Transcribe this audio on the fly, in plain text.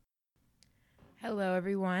Hello,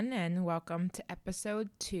 everyone, and welcome to episode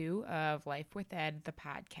 2 of Life with Ed, the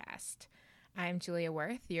podcast. I'm Julia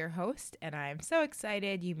Worth, your host, and I'm so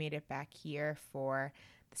excited you made it back here for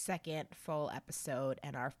the second full episode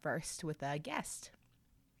and our first with a guest.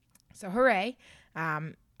 So, hooray!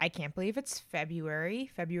 I can't believe it's February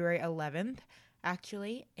 11th,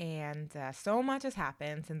 actually, and so much has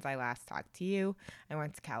happened since I last talked to you. I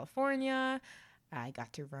went to California. I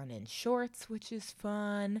got to run in shorts, which is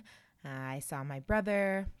fun. I saw my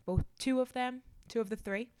brother, two of the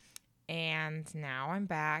three, and now I'm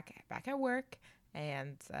back at work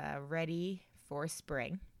and ready for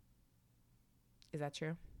spring. Is that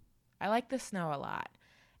true? I like the snow a lot,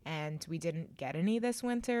 and we didn't get any this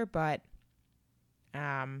winter, but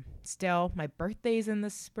still, my birthday's in the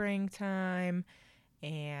springtime,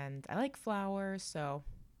 and I like flowers, so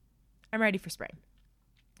I'm ready for spring.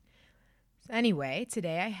 So anyway,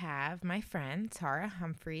 today I have my friend Tara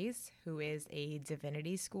Humphreys, who is a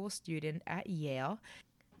divinity school student at Yale.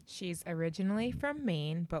 She's originally from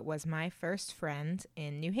Maine, but was my first friend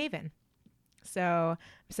in New Haven. So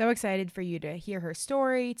I'm so excited for you to hear her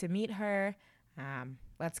story, to meet her.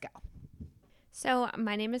 Let's go. So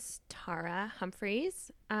my name is Tara Humphreys.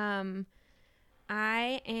 I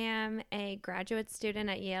am a graduate student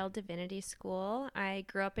at Yale Divinity School. I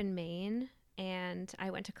grew up in Maine, and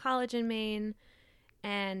I went to college in Maine,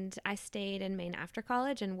 and I stayed in Maine after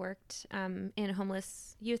college and worked in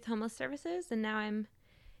youth homeless services, and now I'm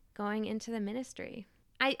going into the ministry.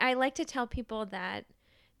 I like to tell people that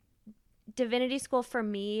divinity school for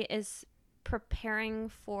me is preparing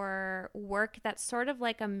for work that's sort of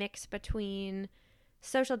like a mix between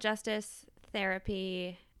social justice,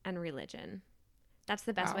 therapy, and religion. That's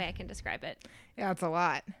the best way I can describe it. Yeah, it's a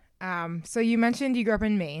lot. So you mentioned you grew up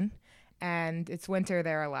in Maine, and it's winter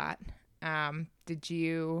there a lot. Did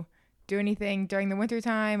you do anything during the winter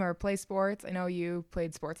time or play sports? I know you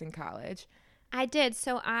played sports in college. I did.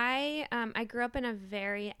 So I grew up in a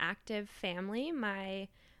very active family. My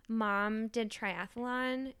mom did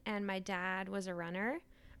triathlon, and my dad was a runner,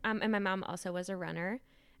 and my mom also was a runner.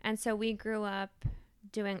 And so we grew up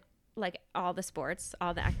doing like all the sports,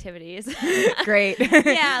 all the activities. Great.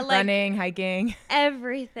 Yeah, like running, hiking,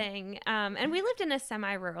 everything. And we lived in a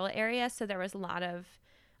semi-rural area, so there was a lot of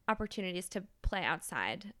opportunities to play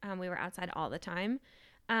outside. We were outside all the time.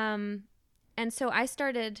 And so I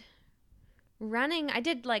started running. I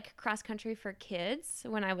did like cross country for kids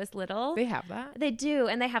when I was little. They have that? They do.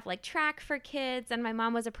 And they have like track for kids. And my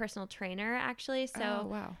mom was a personal trainer, actually. So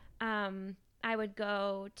wow. I would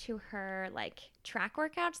go to her like track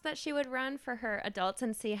workouts that she would run for her adults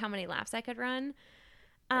and see how many laps I could run.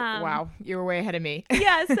 Wow, you were way ahead of me.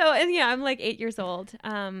 Yeah. So, and yeah, I'm like 8 years old.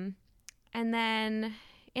 And then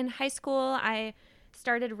in high school, I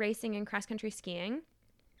started racing and cross country skiing,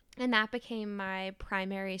 and that became my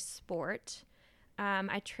primary sport.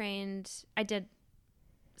 I did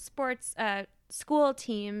sports, school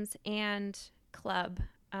teams and club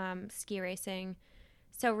ski racing.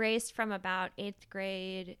 So raced from about 8th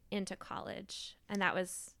grade into college. And that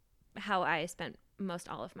was how I spent most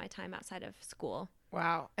all of my time outside of school.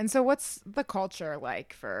 Wow. And so what's the culture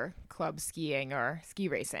like for club skiing or ski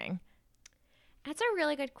racing? That's a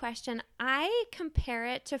really good question. I compare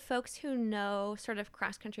it to folks who know sort of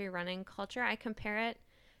cross-country running culture. I compare it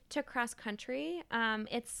to cross-country.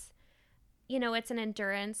 It's an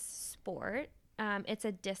endurance sport. It's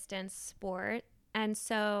a distance sport. And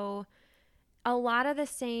so a lot of the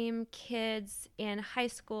same kids in high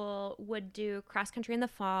school would do cross-country in the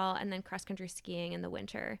fall and then cross-country skiing in the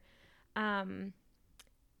winter. And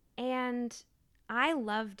I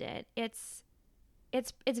loved it. It's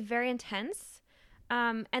very intense.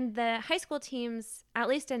 And the high school teams, at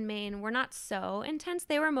least in Maine, were not so intense.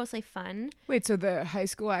 They were mostly fun. Wait, so the high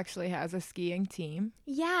school actually has a skiing team?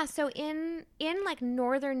 Yeah, so in like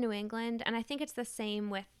northern New England, and I think it's the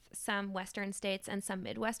same with some western states and some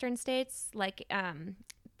midwestern states, like in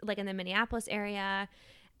the Minneapolis area,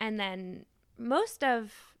 and then most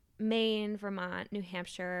of Maine, Vermont, New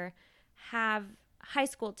Hampshire have high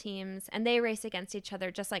school teams, and they race against each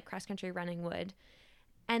other just like cross-country running would.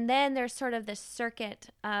 And then there's sort of this circuit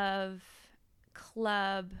of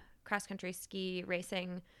club cross-country ski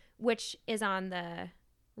racing, which is on the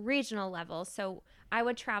regional level. So I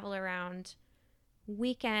would travel around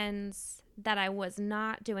weekends that I was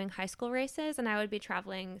not doing high school races, and I would be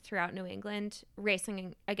traveling throughout New England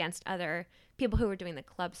racing against other people who were doing the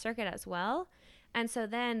club circuit as well. And so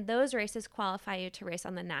then those races qualify you to race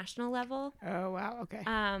on the national level. Oh, wow. Okay.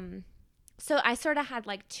 So I sort of had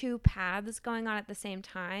like two paths going on at the same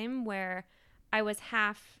time, where I was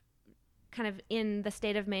half kind of in the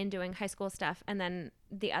state of Maine doing high school stuff. And then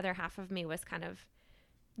the other half of me was kind of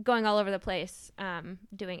going all over the place,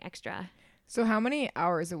 doing extra. So how many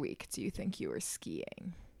hours a week do you think you were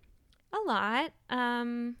skiing? A lot.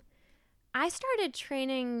 I started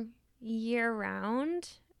training year round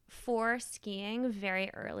for skiing very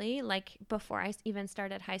early, like before I even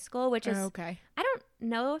started high school, which is, okay. I don't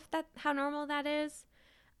know if how normal that is.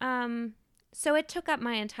 So it took up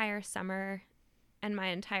my entire summer and my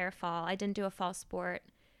entire fall. I didn't do a fall sport,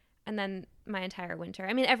 and then my entire winter.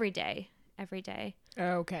 I mean, every day.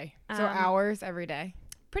 Okay. So hours every day.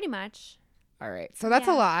 Pretty much. All right. So that's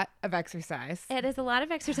a lot of exercise. It is a lot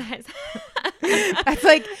of exercise. That's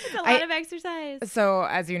like it's a lot of exercise. So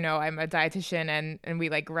as you know, I'm a dietitian and we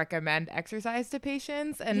like recommend exercise to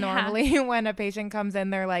patients. And normally when a patient comes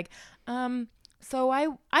in, they're like, so I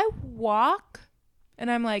walk,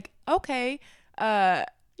 and I'm like, okay, how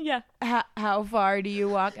far do you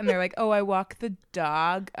walk? And they're like, oh, I walk the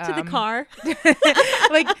dog to the car,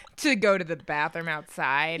 like to go to the bathroom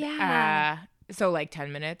outside. Yeah. So like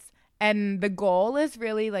 10 minutes. And the goal is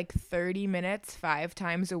really like 30 minutes 5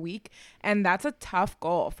 times a week. And that's a tough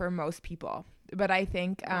goal for most people. But I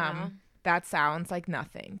think that sounds like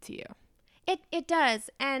nothing to you. It does.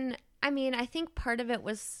 And I mean, I think part of it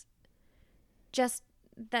was just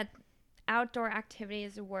that outdoor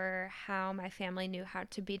activities were how my family knew how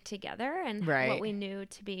to be together and what we knew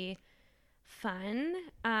to be fun.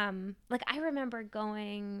 Like I remember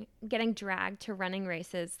getting dragged to running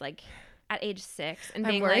races like at age 6 and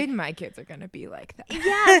being I'm worried like, my kids are gonna be like that.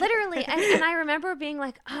 Yeah, literally. And I remember being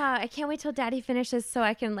like, I can't wait till Daddy finishes so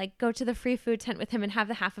I can like go to the free food tent with him and have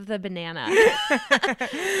the half of the banana.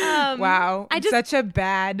 Wow, such a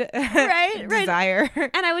bad desire.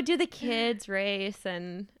 And I would do the kids race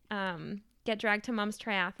and get dragged to mom's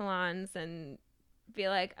triathlons and be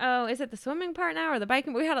like, oh, is it the swimming part now or the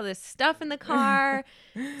biking? We had all this stuff in the car.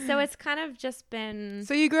 So it's kind of just been...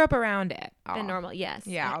 So you grew up around it. Been normal, yes.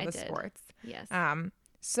 Yeah, all the sports. Yes.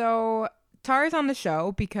 So Tara's on the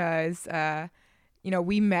show because,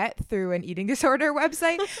 we met through an eating disorder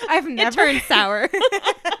website. I've never... It turned sour.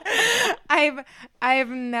 I've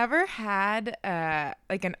never had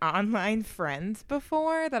like an online friend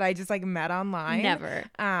before that I just like met online. Never.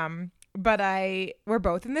 But we're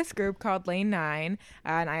both in this group called Lane 9,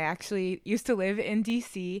 and I actually used to live in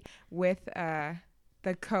DC with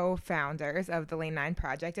the co-founders of the Lane 9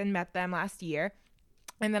 project and met them last year.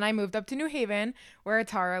 And then I moved up to New Haven, where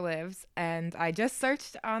Tara lives, and I just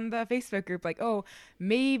searched on the Facebook group like, oh,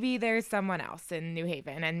 maybe there's someone else in New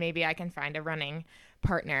Haven, and maybe I can find a running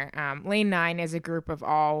partner. Lane 9 is a group of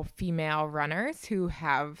all female runners who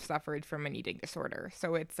have suffered from an eating disorder.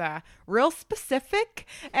 So it's real specific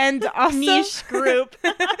and also niche group.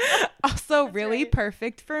 Also really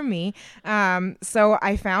perfect for me. So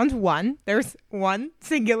I found one. There's one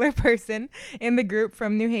singular person in the group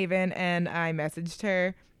from New Haven, and I messaged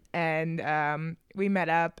her, and we met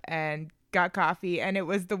up and got coffee, and it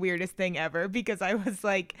was the weirdest thing ever because I was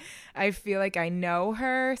like, I feel like I know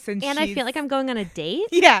her since and I feel like I'm going on a date.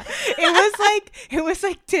 Yeah, it was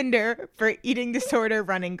like Tinder for eating disorder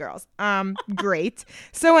running girls. Great.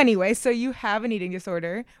 So anyway, so you have an eating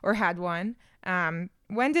disorder or had one.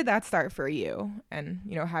 When did that start for you, and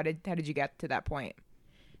how did you get to that point?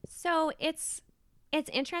 So it's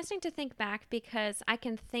interesting to think back because I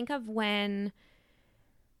can think of when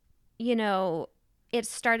it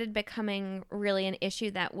started becoming really an issue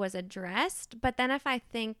that was addressed. But then if I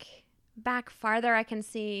think back farther, I think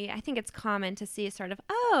it's common to see sort of,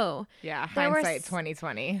 hindsight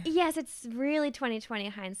 2020. Yes, it's really 2020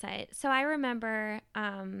 hindsight. So I remember,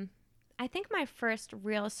 I think my first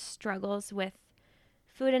real struggles with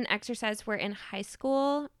food and exercise were in high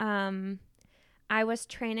school. I was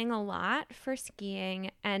training a lot for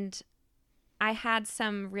skiing, and I had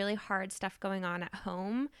some really hard stuff going on at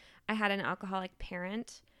home. I had an alcoholic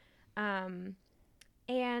parent. And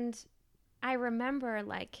I remember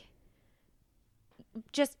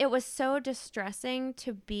it was so distressing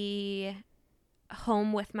to be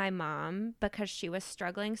home with my mom because she was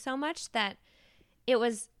struggling so much that it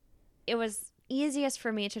was easiest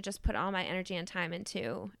for me to just put all my energy and time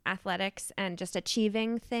into athletics and just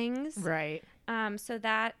achieving things. Right. So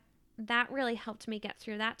that really helped me get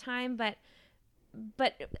through that time. But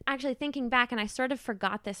actually thinking back, and I sort of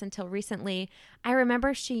forgot this until recently, I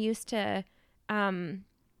remember she used to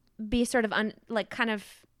be sort of kind of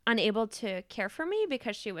unable to care for me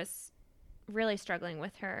because she was really struggling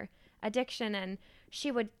with her addiction, and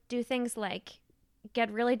she would do things like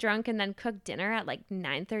get really drunk and then cook dinner at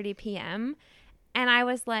 9:30 p.m. And I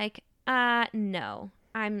was like, no,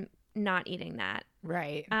 I'm not eating that.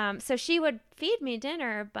 Right. So she would feed me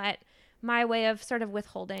dinner, but my way of sort of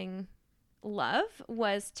withholding love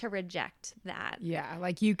was to reject that. Yeah,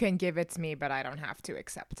 like you can give it to me, but I don't have to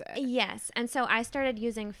accept it. Yes. And so I started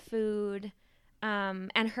using food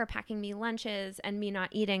and her packing me lunches and me not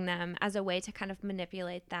eating them as a way to kind of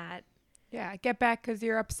manipulate that. Yeah, get back because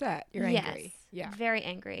you're upset. You're angry. Yes, Yeah. very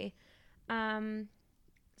angry.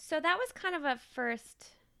 So that was kind of a first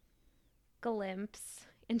glimpse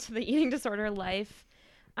into the eating disorder life.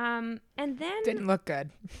 And then... Didn't look good.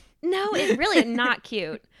 No, it really not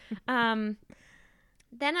cute. Then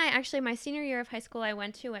my senior year of high school, I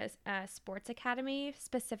went to a sports academy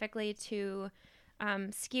specifically to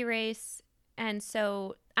ski race. And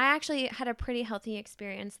so I actually had a pretty healthy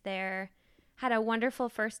experience there. Had a wonderful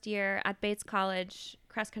first year at Bates College,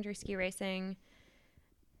 cross-country ski racing.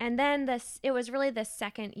 And then it was really the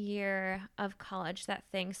second year of college that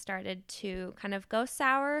things started to kind of go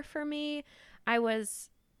sour for me. I was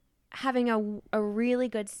having a really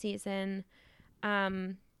good season,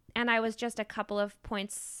 and I was just a couple of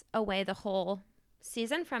points away the whole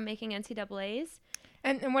season from making NCAAs.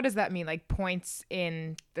 And what does that mean? Like points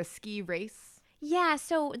in the ski race? Yeah,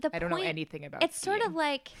 so I don't know anything about it's skiing. sort of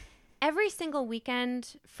like every single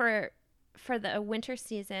weekend for the winter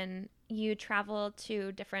season, you travel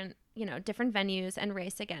to different venues and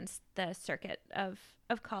race against the circuit of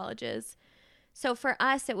colleges. So for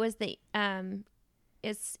us, it was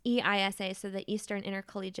it's EISA, so the Eastern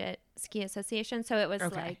Intercollegiate Ski Association. So it was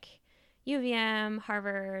like UVM,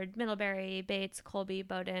 Harvard, Middlebury, Bates, Colby,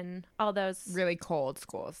 Bowdoin, all those really cold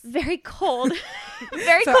schools. Very cold.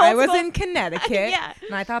 Very so cold. I was schools. in Connecticut, yeah.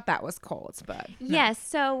 and I thought that was cold, but no. Yes.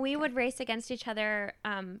 So we would race against each other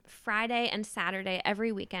Friday and Saturday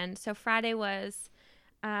every weekend. So Friday was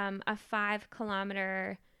a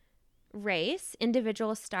 5-kilometer race,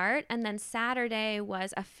 individual start, and then Saturday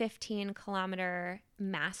was a 15-kilometer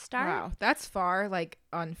mass start. Wow, that's far, like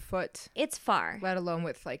on foot. It's far. Let alone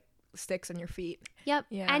with like sticks on your feet. Yep.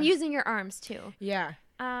 Yeah. And using your arms too. Yeah.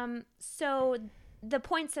 So the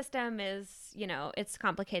point system is, it's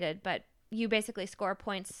complicated, but you basically score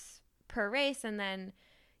points per race, and then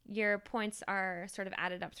your points are sort of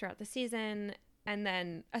added up throughout the season, and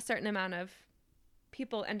then a certain amount of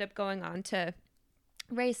people end up going on to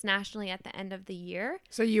race nationally at the end of the year.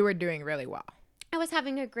 So you were doing really well. I was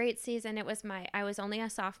having a great season. I was only a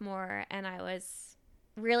sophomore, and I was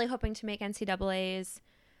really hoping to make NCAAs.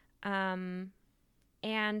 And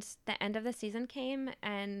the end of the season came,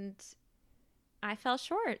 and I fell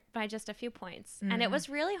short by just a few points. Mm-hmm. And it was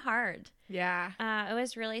really hard. Yeah. It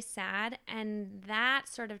was really sad. And that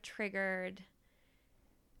sort of triggered...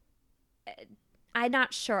 I'm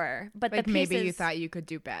not sure, but like the pieces... maybe you thought you could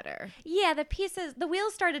do better. Yeah, the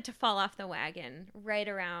wheels started to fall off the wagon right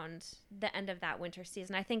around the end of that winter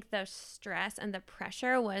season. I think the stress and the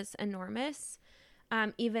pressure was enormous,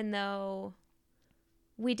 even though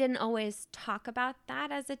we didn't always talk about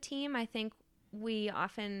that as a team. I think we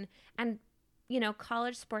often, and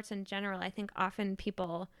college sports in general, I think often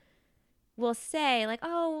people will say like,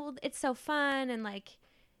 oh, it's so fun, and like,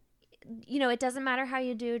 it doesn't matter how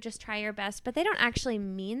you do, just try your best. But they don't actually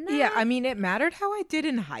mean that. Yeah, I mean, it mattered how I did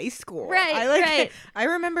in high school. Right, right. I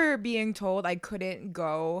remember being told I couldn't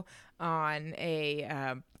go on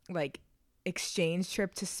a, exchange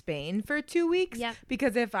trip to Spain for 2 weeks. Yep.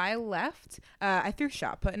 Because if I left, I threw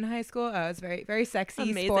shot put in high school. It was very, very sexy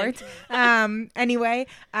Amazing. sport. Anyway,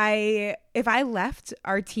 if I left,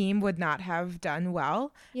 our team would not have done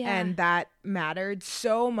well. Yeah. And that mattered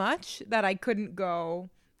so much that I couldn't go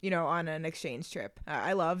on an exchange trip.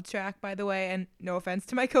 I loved track, by the way, and no offense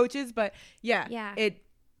to my coaches, but yeah.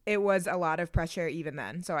 It was a lot of pressure even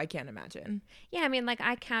then, so I can't imagine. Yeah, I mean, like,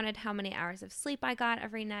 I counted how many hours of sleep I got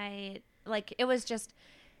every night. Like, it was just,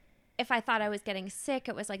 if I thought I was getting sick,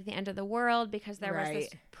 it was like the end of the world, because there was this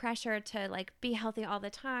pressure to like be healthy all the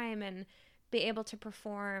time and be able to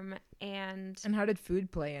perform. And how did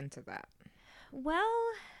food play into that? Well,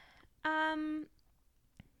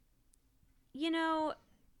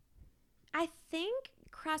 I think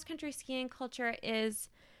cross-country skiing culture is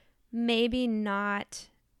maybe not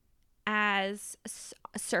as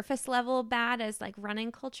surface level bad as like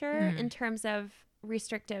running culture in terms of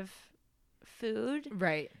restrictive food.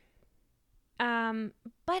 Right.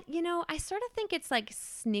 But I sort of think it's like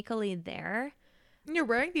sneakily there. You're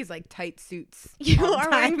wearing these like tight suits. You are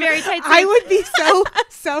wearing very tight suits. I would be so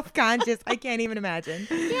self-conscious. I can't even imagine.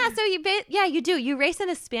 Yeah, so you do. You race in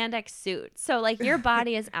a spandex suit. So like your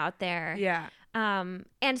body is out there. Yeah.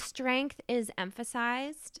 And strength is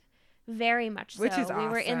emphasized very much so. Which is awesome. We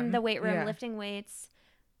were in the weight room lifting weights,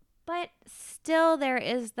 but still there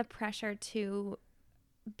is the pressure to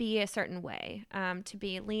be a certain way, to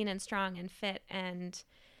be lean and strong and fit. And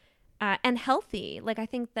and healthy. Like, I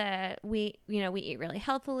think that we eat really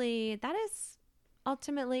healthily. That is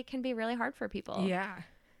ultimately can be really hard for people. Yeah.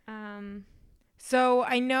 Um, So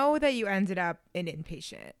I know that you ended up in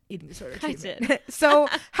inpatient eating disorder I treatment. did. So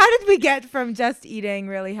how did we get from just eating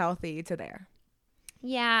really healthy to there?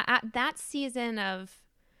 yeah, at that season of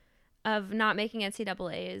not making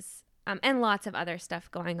NCAAs, and lots of other stuff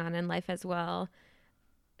going on in life as well,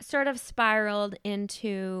 sort of spiraled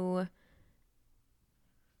into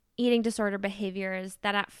eating disorder behaviors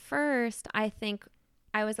that at first I think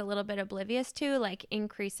I was a little bit oblivious to, like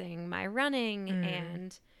increasing my running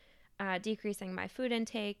and decreasing my food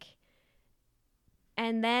intake.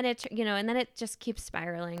 And then it just keeps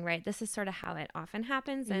spiraling, right? This is sort of how it often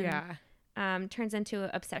happens. And turns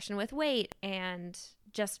into obsession with weight and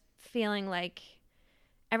just feeling like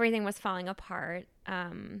everything was falling apart.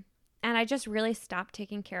 And I just really stopped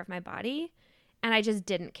taking care of my body, and I just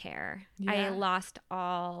didn't care. I lost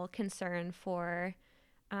all concern for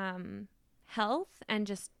health and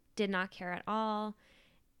just did not care at all.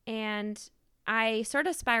 And I sort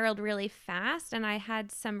of spiraled really fast, and I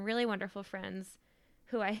had some really wonderful friends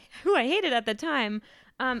who I hated at the time,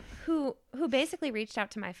 who basically reached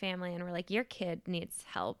out to my family and were like, "Your kid needs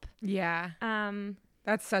help." Yeah.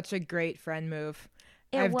 That's such a great friend move.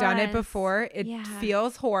 It I've done it was. before. It Yeah.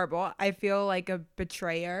 feels horrible. I feel like a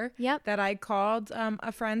betrayer Yep. that I called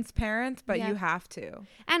a friend's parent, but you Yep. have to.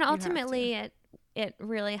 And have ultimately it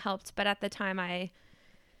really helped, but at the time I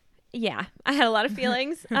had a lot of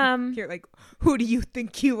feelings. You're like, who do you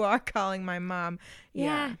think you are calling my mom?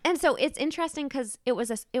 Yeah. And so it's interesting because it was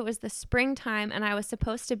the springtime, and I was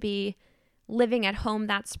supposed to be living at home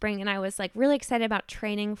that spring, and I was like really excited about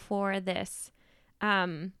training for this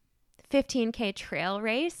 15K trail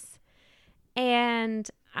race. And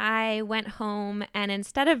I went home, and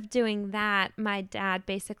instead of doing that, my dad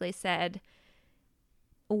basically said,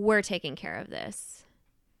 "We're taking care of this,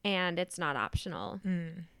 and it's not optional."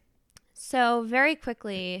 So very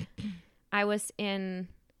quickly, I was in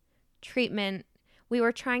treatment. We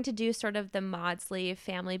were trying to do sort of the Maudsley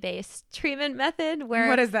family-based treatment method where...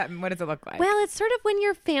 What is that? What does it look like? Well, it's sort of when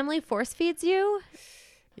your family force feeds you.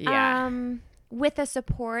 Yeah. With the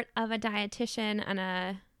support of a dietitian and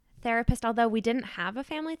a therapist, although we didn't have a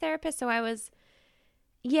family therapist. So I was...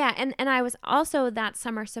 Yeah, and I was also that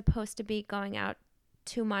summer supposed to be going out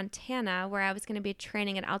to Montana, where I was going to be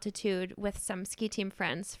training at altitude with some ski team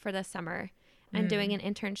friends for the summer and doing an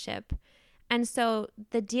internship. And so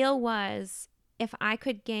the deal was, if I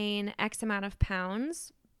could gain X amount of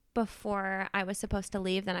pounds before I was supposed to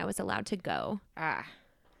leave, then I was allowed to go.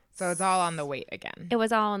 So it's all on the weight again. It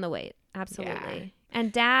was all on the weight. Absolutely. Yeah.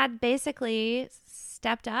 And Dad basically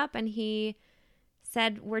stepped up and he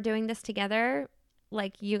said, "We're doing this together.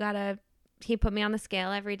 Like, you gotta..." He put me on the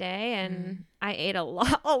scale every day, and I ate a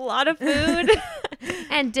lot of food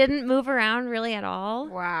and didn't move around really at all.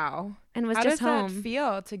 Wow. And was How just does home. that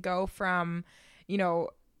feel to go from,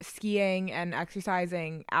 skiing and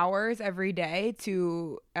exercising hours every day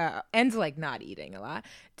to, and like not eating a lot,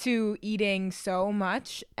 to eating so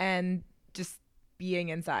much and just being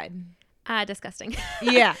inside? Disgusting.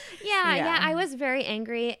 Yeah. Yeah, I was very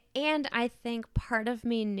angry. And I think part of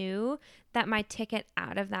me knew that my ticket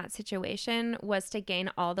out of that situation was to gain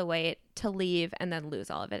all the weight, to leave, and then lose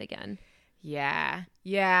all of it again. Yeah.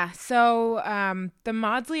 So the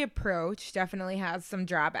Maudsley approach definitely has some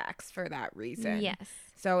drawbacks for that reason. Yes.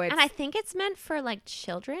 So it's... And I think it's meant for like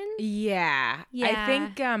children. Yeah. Yeah. I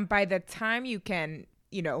think by the time you can,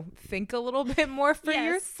 think a little bit more for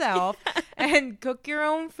yourself and cook your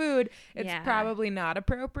own food, it's probably not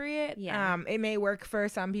appropriate. Yeah. It may work for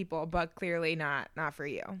some people, but clearly not for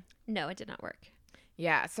you. No, it did not work.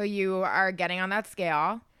 Yeah. So you are getting on that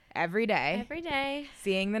scale every day. Every day.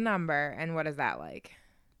 Seeing the number. And what is that like?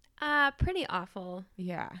 Pretty awful.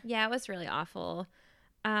 Yeah. Yeah, it was really awful.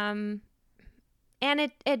 And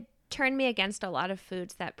it turned me against a lot of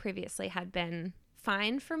foods that previously had been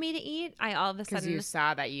fine for me to eat. I all of a sudden... Because you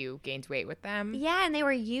saw that you gained weight with them? Yeah, and they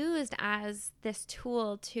were used as this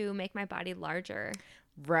tool to make my body larger.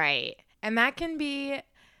 Right. And that can be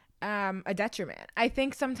a detriment. I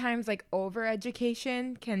think sometimes like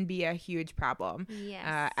overeducation can be a huge problem.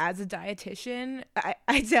 Yes. As a dietitian,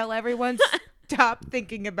 I tell everyone stop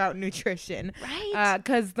thinking about nutrition. Right.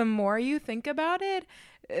 Because the more you think about it,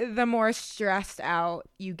 the more stressed out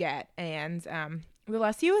you get, and the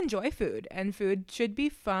less you enjoy food. And food should be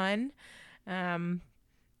fun. When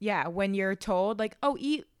you're told like, oh,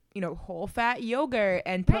 eat whole fat yogurt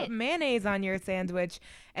and put Right. mayonnaise on your sandwich,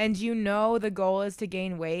 and the goal is to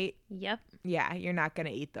gain weight, Yep. yeah, you're not going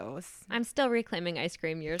to eat those. I'm still reclaiming ice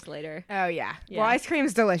cream years later. Oh, yeah. Yeah. Well, ice cream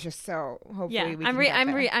is delicious, so hopefully Yeah, we can get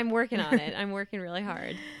there. I'm working on it. I'm working really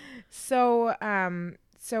hard. So,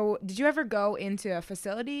 did you ever go into a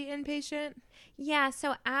facility inpatient? Yeah,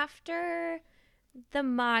 so after the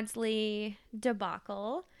Maudsley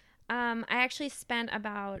debacle, I actually spent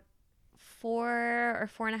about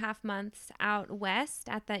 4.5 months out west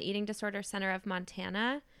at the Eating Disorder Center of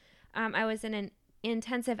Montana. I was in an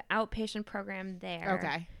intensive outpatient program there.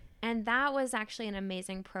 Okay. And that was actually an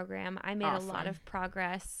amazing program. I made Awesome. a lot of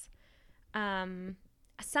progress.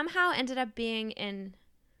 Somehow ended up being in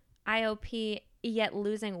IOP yet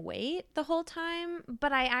losing weight the whole time,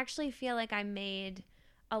 but I actually feel like I made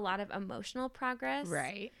a lot of emotional progress.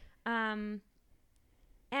 Right. And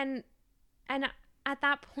at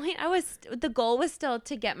that point the goal was still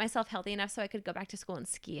to get myself healthy enough so I could go back to school and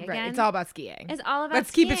ski again. Right. It's all about skiing. It's all about Let's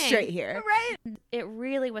skiing. keep it straight here. Right. It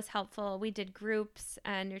really was helpful. We did groups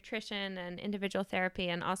and nutrition and individual therapy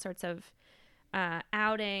and all sorts of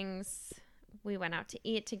outings. We went out to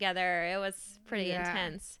eat together. It was pretty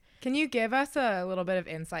intense. Can you give us a little bit of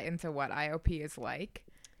insight into what IOP is like?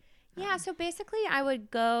 Yeah, so basically I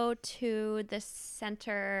would go to the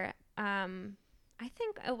center, I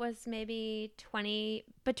think it was maybe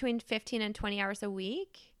between 15 and 20 hours a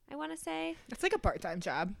week, I want to say. It's like a part-time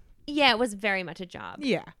job. Yeah, it was very much a job.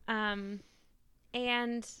 Yeah.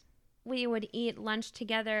 And we would eat lunch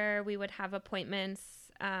together. We would have appointments.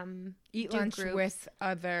 Eat do lunch groups. with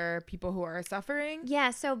other people who are suffering?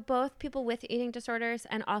 Yeah, so both people with eating disorders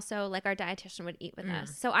and also like our dietitian would eat with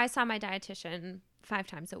us. So I saw my dietitian 5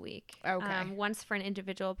 times a week. Okay. Once for an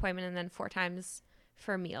individual appointment and then 4 times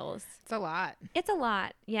for meals. It's a lot. It's a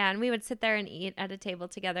lot. Yeah, and we would sit there and eat at a table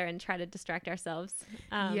together and try to distract ourselves.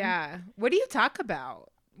 Yeah. What do you talk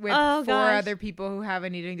about with 4 other people who have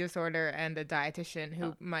an eating disorder and a dietitian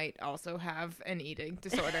who might also have an eating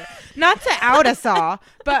disorder? Not to out us all,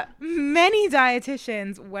 but many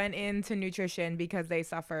dietitians went into nutrition because they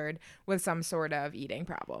suffered with some sort of eating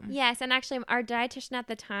problem. Yes, and actually our dietitian at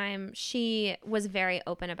the time, she was very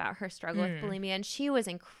open about her struggle with bulimia, and she was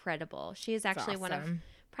incredible. She is actually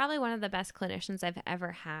probably one of the best clinicians I've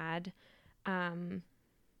ever had.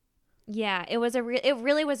 Yeah, it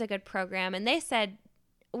really was a good program, and they said,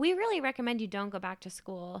 we really recommend you don't go back to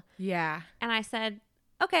school. Yeah. And I said,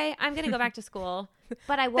 okay, I'm going to go back to school,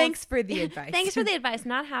 but I won't. Thanks for the advice. Thanks for the advice.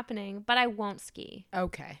 Not happening, but I won't ski.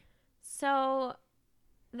 Okay. So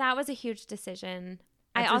that was a huge decision.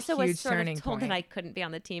 That's I also a was huge sort of turning told point. that I couldn't be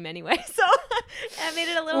on the team anyway. So that made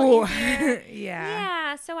it a little easier. Yeah.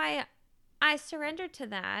 Yeah. So I surrendered to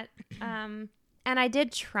that. And I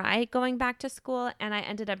did try going back to school, and I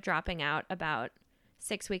ended up dropping out about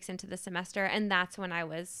 6 weeks into the semester, and that's when I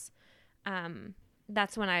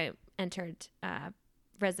entered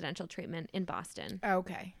residential treatment in Boston.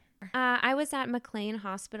 Okay. I was at McLean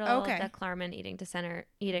Hospital, Okay. the Klarman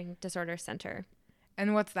Eating Disorder Center.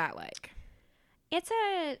 And what's that like? It's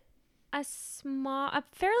a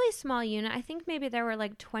fairly small unit. I think maybe there were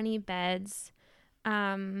like 20 beds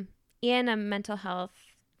in a mental health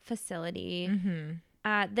facility. Mm-hmm.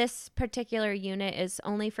 This particular unit is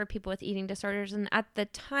only for people with eating disorders. And at the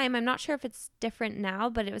time, I'm not sure if it's different now,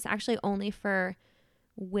 but it was actually only for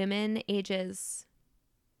women ages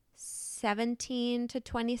 17 to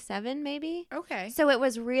 27, maybe. Okay. So it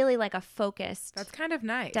was really like a focused That's kind of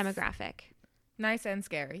nice. demographic, Nice and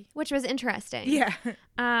scary. which was interesting. Yeah.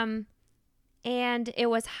 And it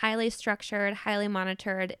was highly structured, highly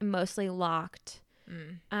monitored, mostly locked.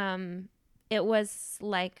 It was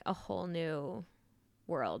like a whole new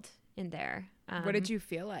world in there. What did you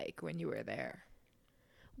feel like when you were there?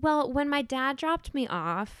 Well, when my dad dropped me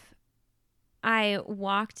off, we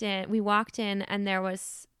walked in and there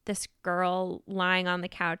was this girl lying on the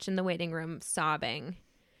couch in the waiting room sobbing.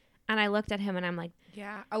 And I looked at him and I'm like,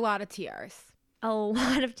 Yeah, a lot of tears. a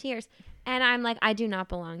lot of tears. And I'm like, I do not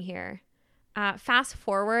belong here. Fast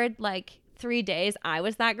forward like 3 days, I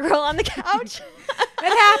was that girl on the couch.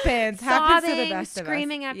 It happens. Happens to the Sobbing, best of us.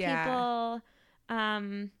 screaming at Yeah. people.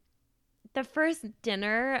 The first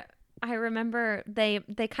dinner, I remember they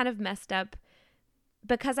kind of messed up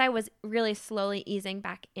because I was really slowly easing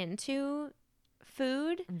back into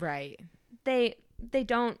food. Right. They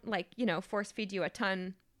don't force feed you a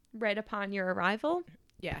ton right upon your arrival.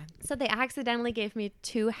 Yeah. So they accidentally gave me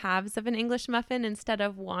 2 halves of an English muffin instead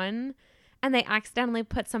of 1, and they accidentally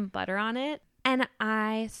put some butter on it. And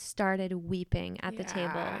I started weeping at the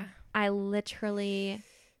table. I literally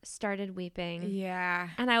started weeping. Yeah.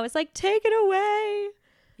 And I was like, take it away.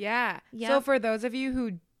 Yeah. Yep. So for those of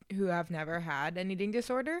you who have never had an eating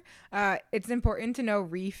disorder, it's important to know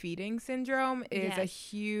refeeding syndrome is a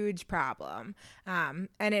huge problem.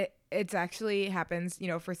 And it's actually happens,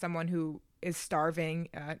 for someone who is starving.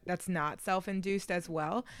 That's not self-induced as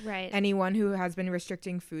well. Right. Anyone who has been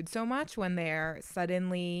restricting food so much, when they're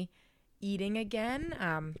suddenly eating again,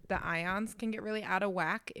 the ions can get really out of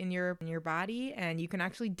whack in your body, and you can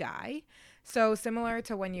actually die. So similar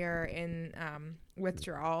to when you're in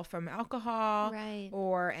withdrawal from alcohol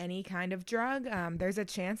or any kind of drug, there's a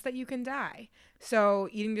chance that you can die. So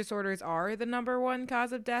eating disorders are the number one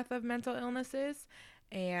cause of death of mental illnesses.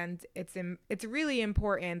 And it's really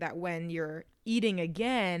important that when you're eating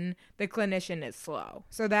again, the clinician is slow.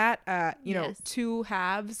 So that, 2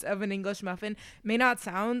 halves of an English muffin may not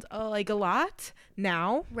sound like a lot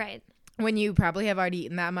now. Right. When you probably have already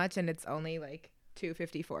eaten that much and it's only like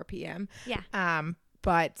 2:54 p.m. Yeah.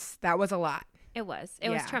 But that was a lot. It was. It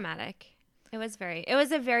was traumatic. It was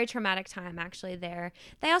a very traumatic time actually there.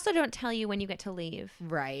 They also don't tell you when you get to leave.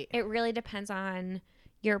 Right. It really depends on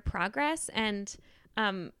your progress. And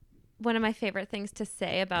one of my favorite things to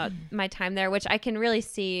say about my time there, which I can really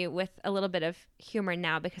see with a little bit of humor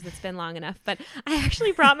now because it's been long enough, but I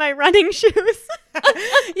actually brought my running shoes.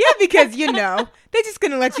 Yeah, because they're just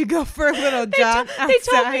gonna let you go for a little jog outside. They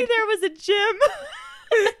told me there was a gym.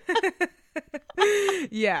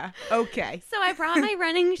 Yeah. Okay. So I brought my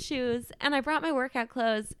running shoes and I brought my workout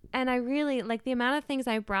clothes, and I really the amount of things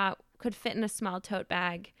I brought could fit in a small tote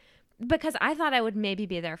bag because I thought I would maybe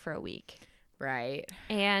be there for a week. Right.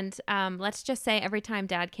 And let's just say every time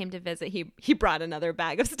Dad came to visit, he brought another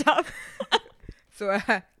bag of stuff. So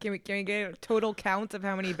can we get a total count of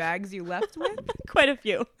how many bags you left with? Quite a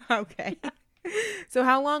few. Okay. So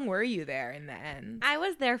how long were you there in the end? I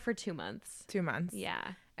was there for 2 months. 2 months? Yeah.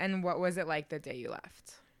 And what was it like the day you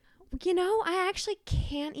left? I actually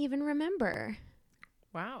can't even remember.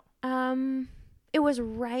 Wow. It was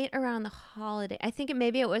right around the holiday. I think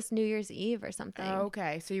maybe it was New Year's Eve or something. Oh,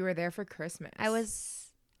 okay. So you were there for Christmas. I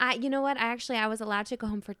was allowed to go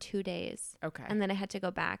home for 2 days. Okay. And then I had to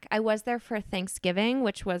go back. I was there for Thanksgiving,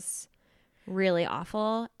 which was really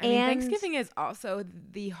awful. I mean, Thanksgiving is also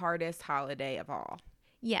the hardest holiday of all.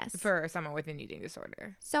 Yes. For someone with an eating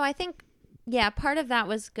disorder. So I think, part of that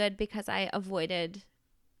was good because I avoided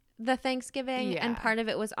the Thanksgiving. Yeah. And part of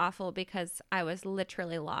it was awful because I was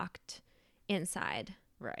literally locked inside.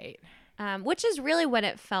 Right. Which is really what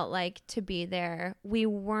it felt like to be there. We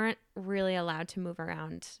weren't really allowed to move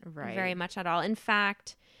around very much at all. In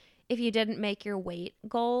fact, if you didn't make your weight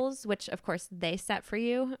goals, which of course they set for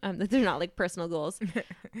you, they're not like personal goals.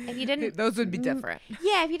 If you didn't, those would be different.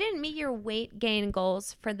 Yeah, if you didn't meet your weight gain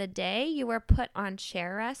goals for the day, you were put on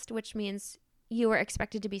chair rest, which means you were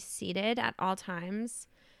expected to be seated at all times,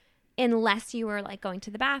 unless you were like going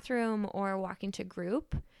to the bathroom or walking to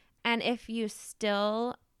group. And if you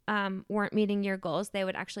still weren't meeting your goals, they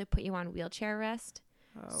would actually put you on wheelchair rest.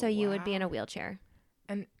 So you would be in a wheelchair.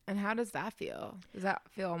 And how does that feel? Does that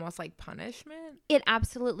feel almost like punishment? It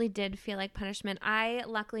absolutely did feel like punishment. I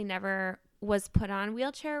luckily never was put on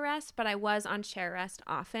wheelchair rest, but I was on chair rest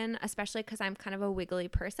often, especially because I'm kind of a wiggly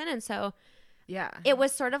person. And so it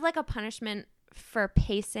was sort of like a punishment for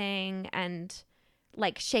pacing and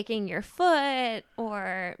like shaking your foot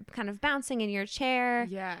or kind of bouncing in your chair.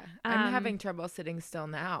 Yeah. I'm having trouble sitting still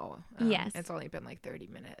now. Yes. It's only been like 30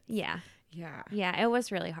 minutes. Yeah. Yeah. Yeah, it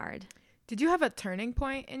was really hard. Did you have a turning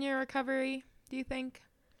point in your recovery, do you think?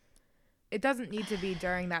 It doesn't need to be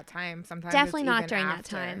during that time. Sometimes definitely it's not even during after. that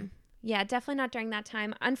time. Yeah, definitely not during that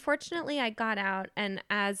time. Unfortunately, I got out, and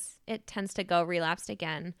as it tends to go, relapsed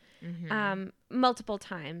again multiple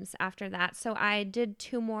times after that. So I did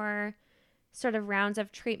 2 more sort of rounds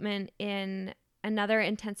of treatment in another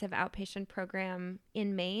intensive outpatient program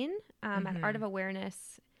in Maine, at Art of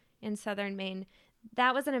Awareness in Southern Maine.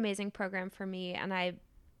 That was an amazing program for me, and I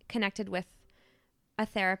connected with a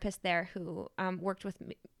therapist there who worked with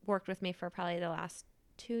me for probably the last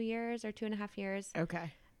 2 years or 2.5 years.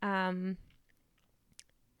 Okay.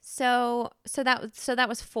 So that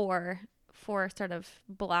was four sort of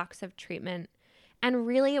blocks of treatment, and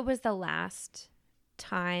really it was the last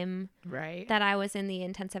time that I was in the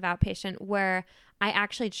intensive outpatient where I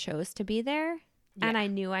actually chose to be there, and I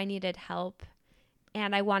knew I needed help,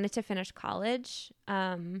 and I wanted to finish college.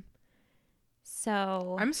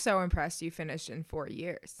 So I'm so impressed you finished in 4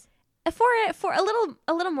 years. For a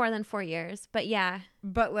little more than 4 years, but yeah.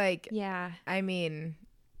 But yeah. I mean,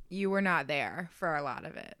 you were not there for a lot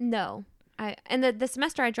of it. No. And the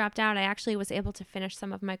semester I dropped out, I actually was able to finish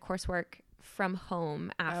some of my coursework from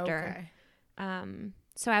home after. Okay.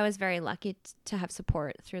 So I was very lucky to have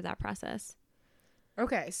support through that process.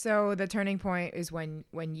 Okay, so the turning point is when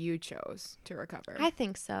you chose to recover. I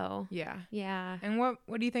think so. Yeah. Yeah. And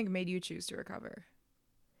what do you think made you choose to recover?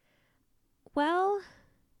 Well,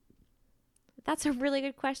 that's a really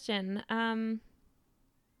good question. I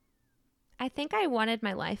think I wanted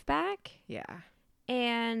my life back. Yeah.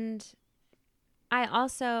 And I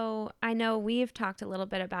know we've talked a little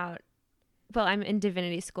bit about, well, I'm in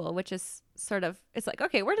divinity school, which is sort of, it's like,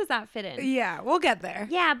 okay, where does that fit in? Yeah, we'll get there.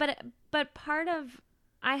 Yeah, but part of,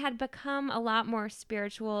 I had become a lot more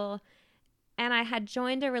spiritual, and I had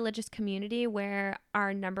joined a religious community where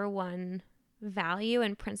our number one value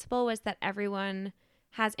and principle was that everyone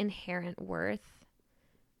has inherent worth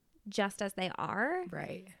just as they are.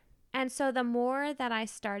 Right. And so the more that I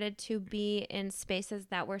started to be in spaces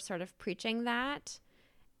that were sort of preaching that,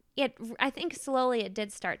 I think slowly it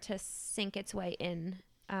did start to sink its way in,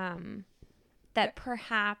 that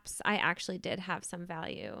perhaps I actually did have some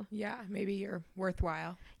value. Yeah, maybe you're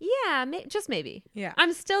worthwhile. Yeah, just maybe. Yeah.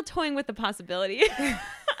 I'm still toying with the possibility.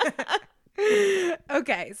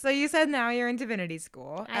 Okay, so you said now you're in divinity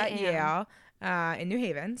school at Yale in New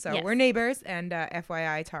Haven. So Yes. we're neighbors, and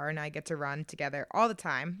FYI, Tara and I get to run together all the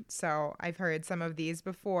time. So I've heard some of these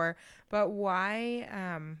before, but why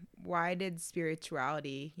did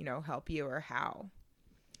spirituality, help you, or how?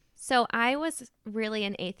 So I was really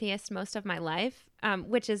an atheist most of my life,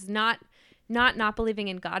 which is not believing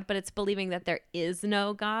in God, but it's believing that there is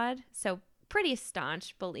no God. So pretty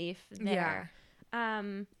staunch belief there.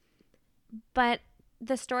 Yeah. But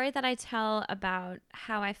the story that I tell about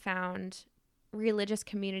how I found religious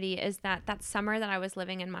community is that summer that I was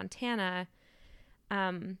living in Montana,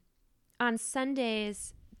 on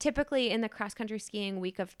Sundays, typically in the cross-country skiing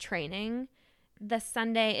week of training, the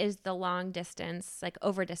Sunday is the long distance, like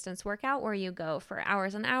over distance workout where you go for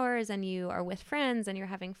hours and hours and you are with friends and you're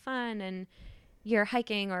having fun and you're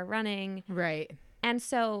hiking or running. Right. And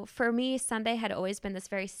so for me, Sunday had always been this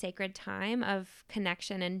very sacred time of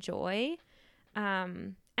connection and joy,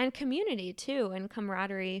 and community too, and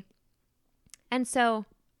camaraderie. And so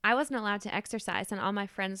I wasn't allowed to exercise, and all my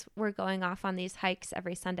friends were going off on these hikes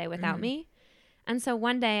every Sunday without me. And so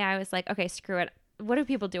one day I was like, okay, screw it. What do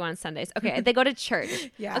people do on Sundays? Okay, they go to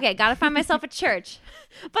church. Yeah. Okay, got to find myself a church.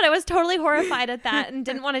 But I was totally horrified at that and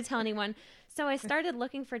didn't want to tell anyone. So I started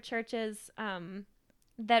looking for churches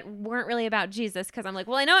that weren't really about Jesus, because I'm like,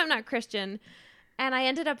 well, I know I'm not Christian. And I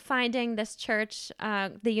ended up finding this church,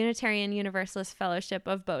 the Unitarian Universalist Fellowship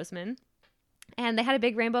of Bozeman. And they had a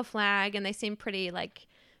big rainbow flag, and they seemed pretty like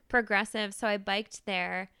progressive. So I biked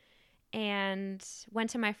there and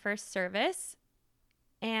went to my first service.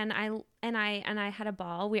 And I had a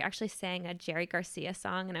ball. We actually sang a Jerry Garcia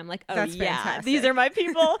song, and I'm like, oh, that's yeah, fantastic. These are my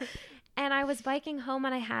people. And I was biking home,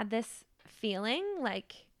 and I had this feeling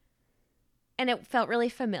like, and it felt really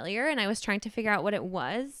familiar, and I was trying to figure out what it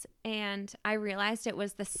was. And I realized it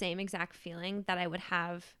was the same exact feeling that I would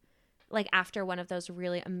have like after one of those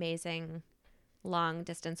really amazing long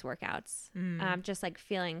distance workouts, just like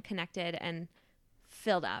feeling connected and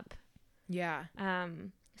filled up. Yeah.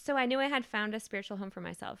 So I knew I had found a spiritual home for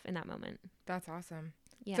myself in that moment. That's awesome.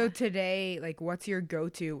 Yeah. So today, like, what's your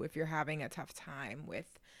go-to if you're having a tough time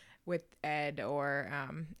with Ed or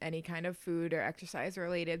any kind of food or exercise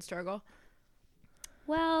related struggle?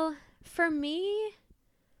 Well, for me,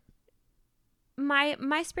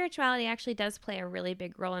 my spirituality actually does play a really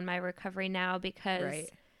big role in my recovery now, because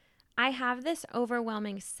I have this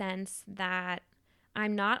overwhelming sense that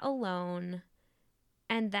I'm not alone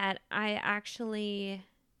and that I actually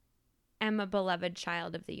am a beloved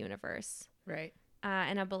child of the universe. Right.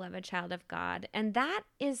 And a beloved child of God. And that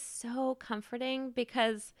is so comforting,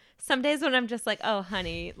 because some days when I'm just like, oh,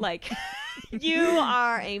 honey, like you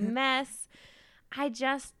are a mess, I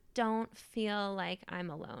just don't feel like I'm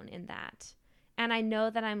alone in that. And I know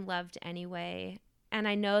that I'm loved anyway. And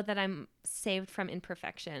I know that I'm saved from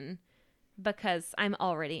imperfection, because I'm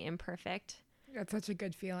already imperfect. That's such a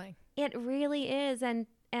good feeling. It really is. And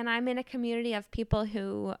I'm in a community of people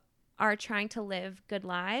who are trying to live good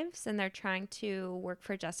lives, and they're trying to work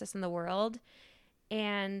for justice in the world.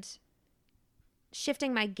 And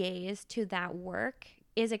shifting my gaze to that work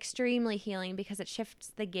is extremely healing, because it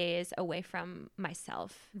shifts the gaze away from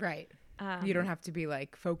myself. Right. You don't have to be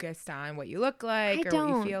like focused on what you look like or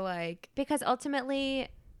what you feel like. Because ultimately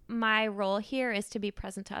my role here is to be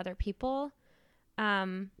present to other people.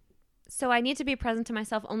 So I need to be present to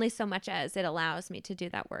myself only so much as it allows me to do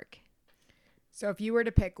that work. So if you were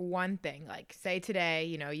to pick one thing, like say today,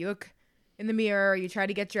 you look in the mirror, you try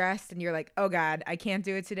to get dressed and you're like, oh God, I can't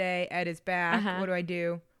do it today. Ed is back. What do I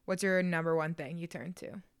do? What's your number one thing you turn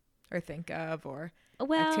to or think of, or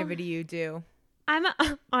activity you do?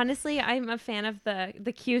 Honestly, I'm a fan of the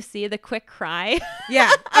QC, the quick cry.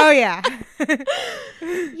 Yeah. Oh, yeah.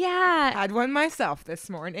 Yeah. Had one myself this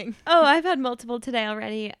morning. Oh, I've had multiple today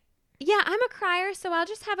already. Yeah, I'm a crier, so I'll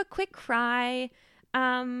just have a quick cry.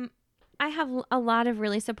 I have a lot of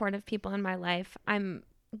really supportive people in my life. I'm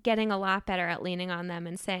getting a lot better at leaning on them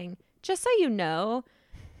and saying, just so you know,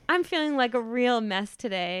 I'm feeling like a real mess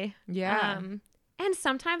today. Yeah. And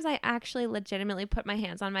sometimes I actually legitimately put my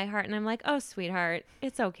hands on my heart and I'm like, oh, sweetheart,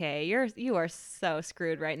 it's okay. You are so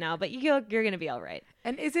screwed right now, but you're going to be all right.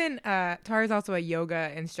 And isn't Tara's also a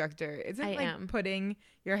yoga instructor? Isn't I am. Putting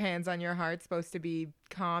your hands on your heart supposed to be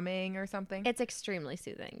calming or something? It's extremely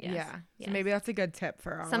soothing. Yes. Yeah. Yes. So maybe that's a good tip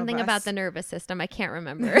for all Something of us. about the nervous system. I can't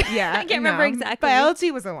remember. Yeah. I can't remember exactly.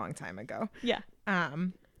 Biology was a long time ago. Yeah.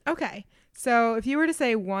 Okay. So if you were to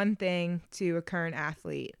say one thing to a current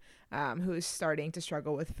athlete who's starting to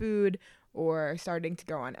struggle with food or starting to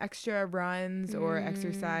go on extra runs or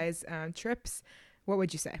exercise trips, what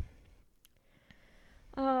would you say?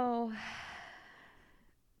 Oh,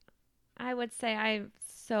 I would say I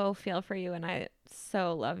so feel for you and I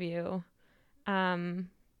so love you. And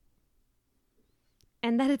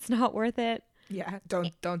that it's not worth it. Yeah,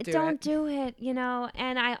 don't do it. Don't do it, you know.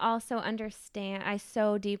 And I also understand, I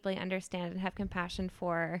so deeply understand and have compassion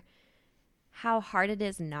for how hard it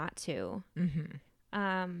is not to.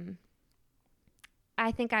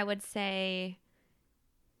 I think I would say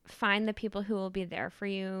find the people who will be there for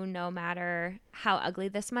you no matter how ugly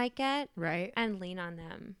this might get. Right. And lean on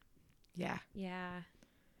them. Yeah. Yeah.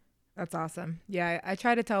 That's awesome. Yeah, I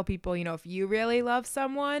try to tell people, if you really love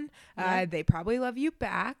someone, they probably love you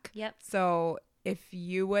back. Yep. So if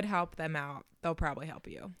you would help them out, they'll probably help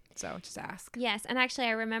you. So just ask. Yes. And actually,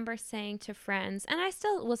 I remember saying to friends, and I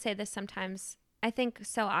still will say this sometimes, I think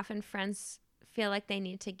so often friends feel like they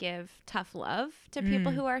need to give tough love to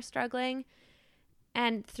people who are struggling.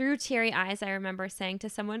 And through teary eyes, I remember saying to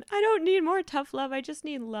someone, I don't need more tough love. I just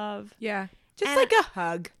need love. Yeah. Just And like a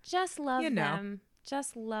hug. Just love them.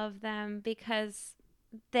 Just love them because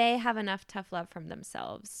they have enough tough love from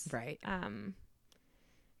themselves. Right.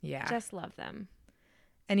 Yeah. Just love them.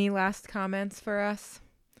 Any last comments for us?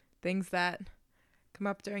 Things that come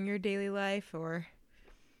up during your daily life or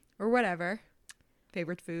whatever.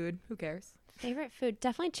 Favorite food? Who cares? Favorite food?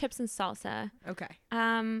 Definitely chips and salsa. Okay.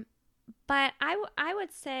 But I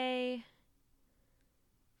would say,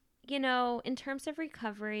 in terms of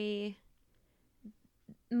recovery,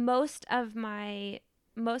 most of my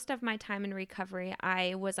time in recovery,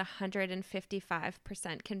 I was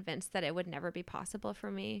 155% convinced that it would never be possible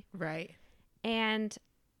for me. Right. And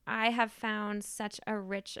I have found such a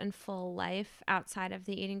rich and full life outside of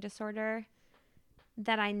the eating disorder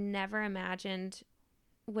that I never imagined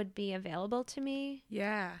would be available to me.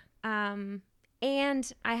 Yeah. And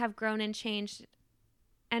I have grown and changed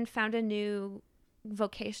and found a new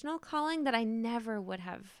vocational calling that I never would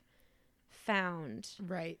have found.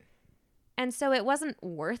 Right. And so it wasn't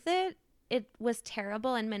worth it. It was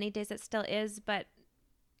terrible, and many days it still is, but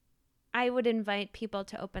I would invite people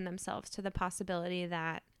to open themselves to the possibility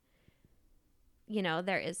that,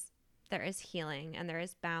 there is healing and there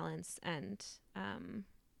is balance and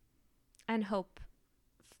hope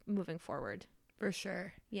moving forward. For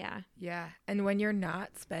sure. Yeah. Yeah. And when you're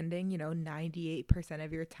not spending, 98%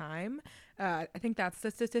 of your time, I think that's the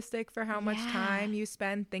statistic for how much time you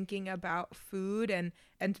spend thinking about food and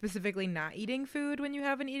specifically not eating food when you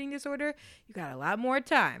have an eating disorder. You got a lot more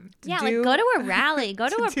time. Go to a rally, go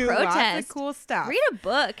to a do protest. Lots of cool stuff. Read a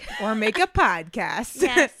book. Or make a podcast.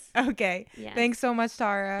 Yes. Okay. Yes. Thanks so much,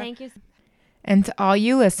 Tara. Thank you. And to all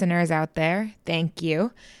you listeners out there, thank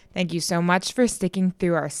you. Thank you so much for sticking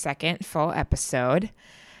through our second full episode.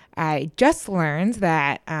 I just learned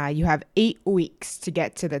that you have 8 weeks to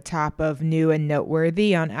get to the top of new and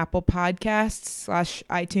noteworthy on Apple Podcasts /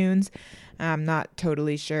 iTunes. I'm not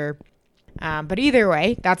totally sure. But either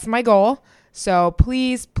way, that's my goal. So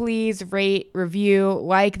please rate, review,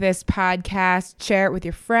 like this podcast, share it with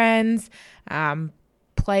your friends,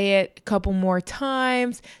 play it a couple more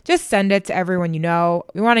times. Just send it to everyone you know.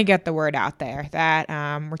 We want to get the word out there that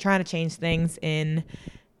we're trying to change things in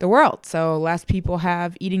the world so less people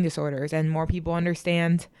have eating disorders and more people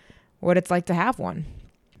understand what it's like to have one.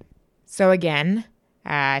 So again,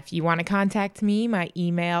 if you want to contact me, my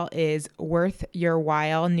email is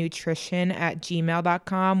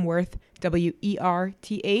worthyourwhilenutrition@gmail.com, worth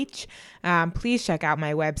WERTH. Please check out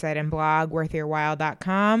my website and blog,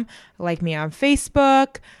 worthyourwhile.com. Like me on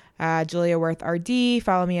Facebook, Julia Worth RD.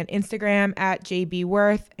 Follow me on Instagram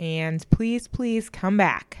 @JBWorth. And please come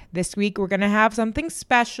back. This week we're going to have something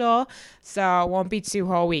special, so it won't be 2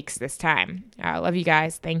 whole weeks this time. Love you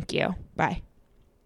guys. Thank you. Bye.